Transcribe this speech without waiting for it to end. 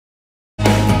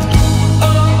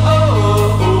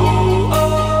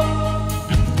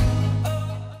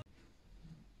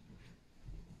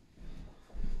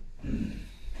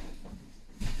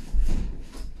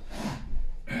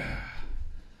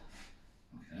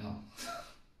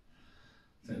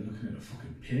a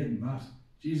fucking pain in that.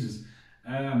 Jesus.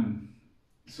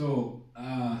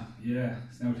 Yeah,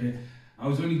 it's now here. I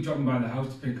was only dropping by the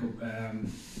house to pick up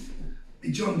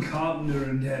the John Carpenter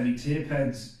and the tape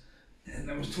heads, and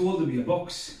I was told there'd be a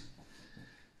box.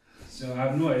 So I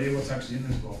have no idea what's actually in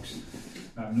this box.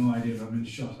 I have no idea if I've been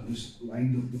shot. I just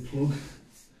lined up the plug.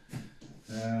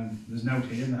 There's now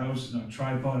here in the house, not a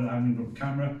tripod, I haven't got a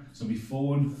camera, so my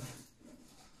phone.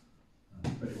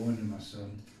 I'm pretty wondering myself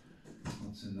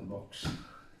what's in the box.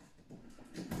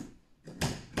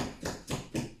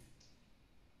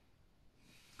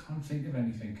 Can't think of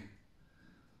anything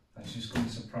that's just going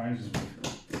to surprise us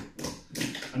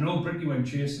with. I know Brittany went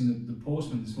chasing the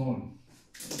postman this morning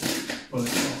for the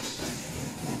shots.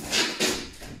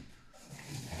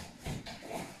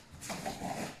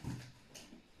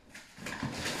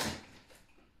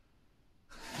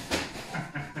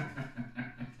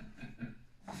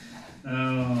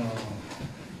 Oh,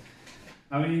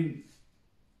 I mean,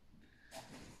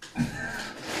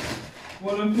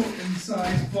 what a fucking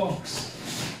size box.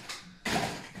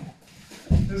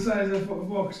 The size of a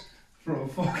box for a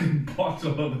fucking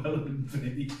bottle of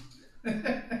L&B.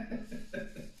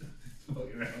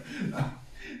 Fucking hell.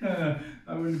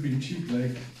 That would have been cheap,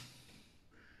 like.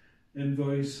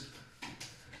 Invoice.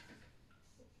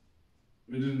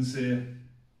 We didn't say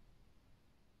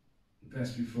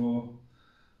best before.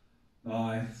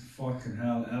 Aye, fucking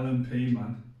hell, L&P,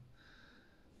 man.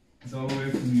 It's all the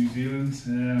way from New Zealand.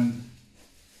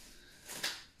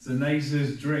 It's the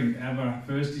nicest drink ever.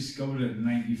 First discovered it in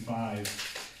 '95,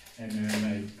 and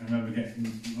I remember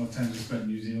getting more time to spend in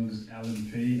New Zealand as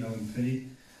L&P,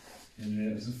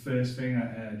 and it was the first thing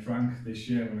I drank this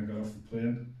year when I got off the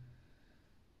plane.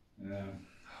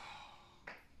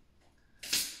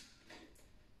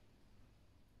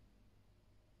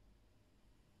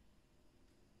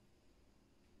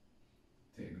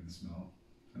 Taking in the smell,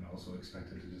 and also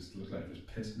expected to just look like I just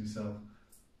pissed myself.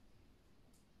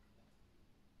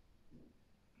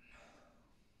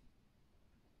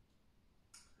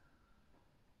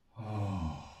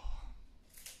 Oh.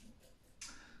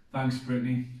 Thanks,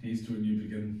 Brittany. Here's to a new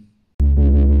beginning.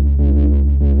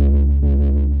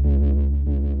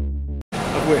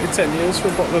 I've waited 10 years for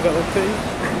a bottle of L&P.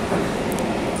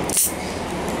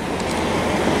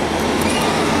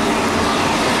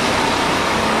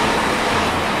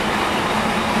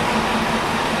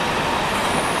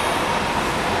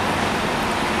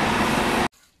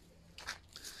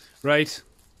 Right,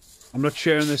 I'm not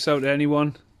sharing this out to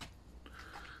anyone.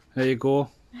 There you go.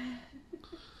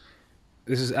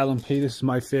 This is L&P. This is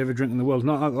my favourite drink in the world.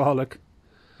 Not alcoholic.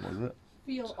 What is it?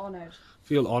 Feel honoured.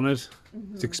 Feel honoured.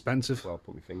 It's expensive. Well, I'll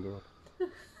put my finger up.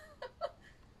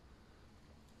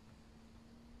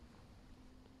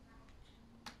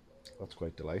 That's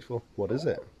quite delightful. What is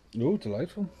it? Oh,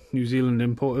 delightful. New Zealand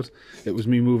imported. It was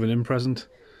me moving in present.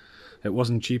 It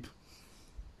wasn't cheap.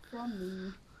 From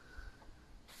me.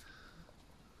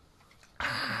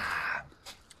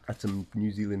 That's some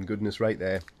New Zealand goodness right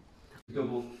there.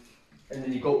 Double. And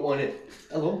then you got one at...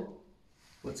 Hello?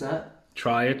 What's that?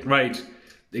 Try it. Right.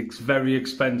 It's very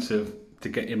expensive to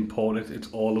get imported. It's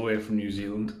all the way from New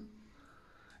Zealand.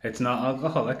 It's not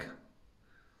alcoholic.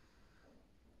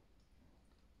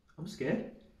 I'm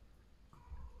scared.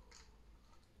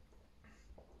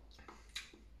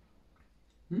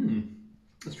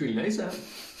 That's really nice, that.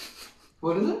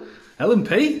 What is it?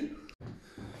 L&P.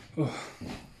 Oh.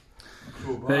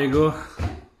 There you go.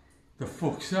 The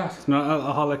fuck's that? It's not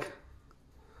alcoholic.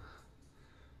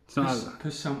 It's not.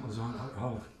 Piss samples aren't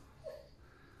alcoholic.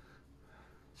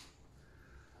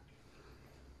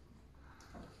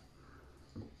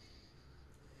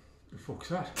 The fuck's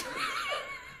that?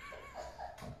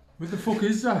 What the fuck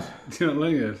is that? Do you not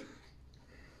like it?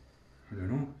 I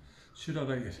don't know. Should I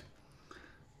like it?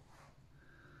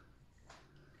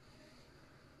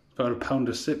 About £1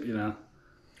 a sip, you know.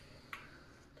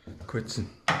 Quitson.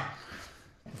 The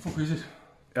fuck is it?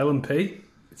 L&P.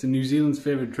 It's in New Zealand's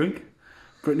favourite drink.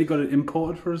 Brittany got it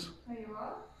imported for us. There you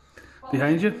are.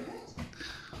 Behind you.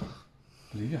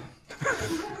 Believe you.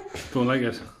 Don't like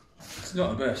it. It's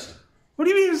not the best. What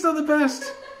do you mean it's not the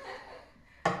best?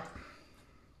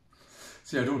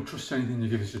 See, I don't trust anything you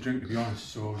give us to drink, to be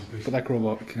honest, so... Put that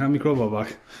crowbar, hand me crowbar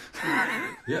back.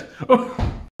 Yeah.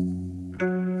 Oh.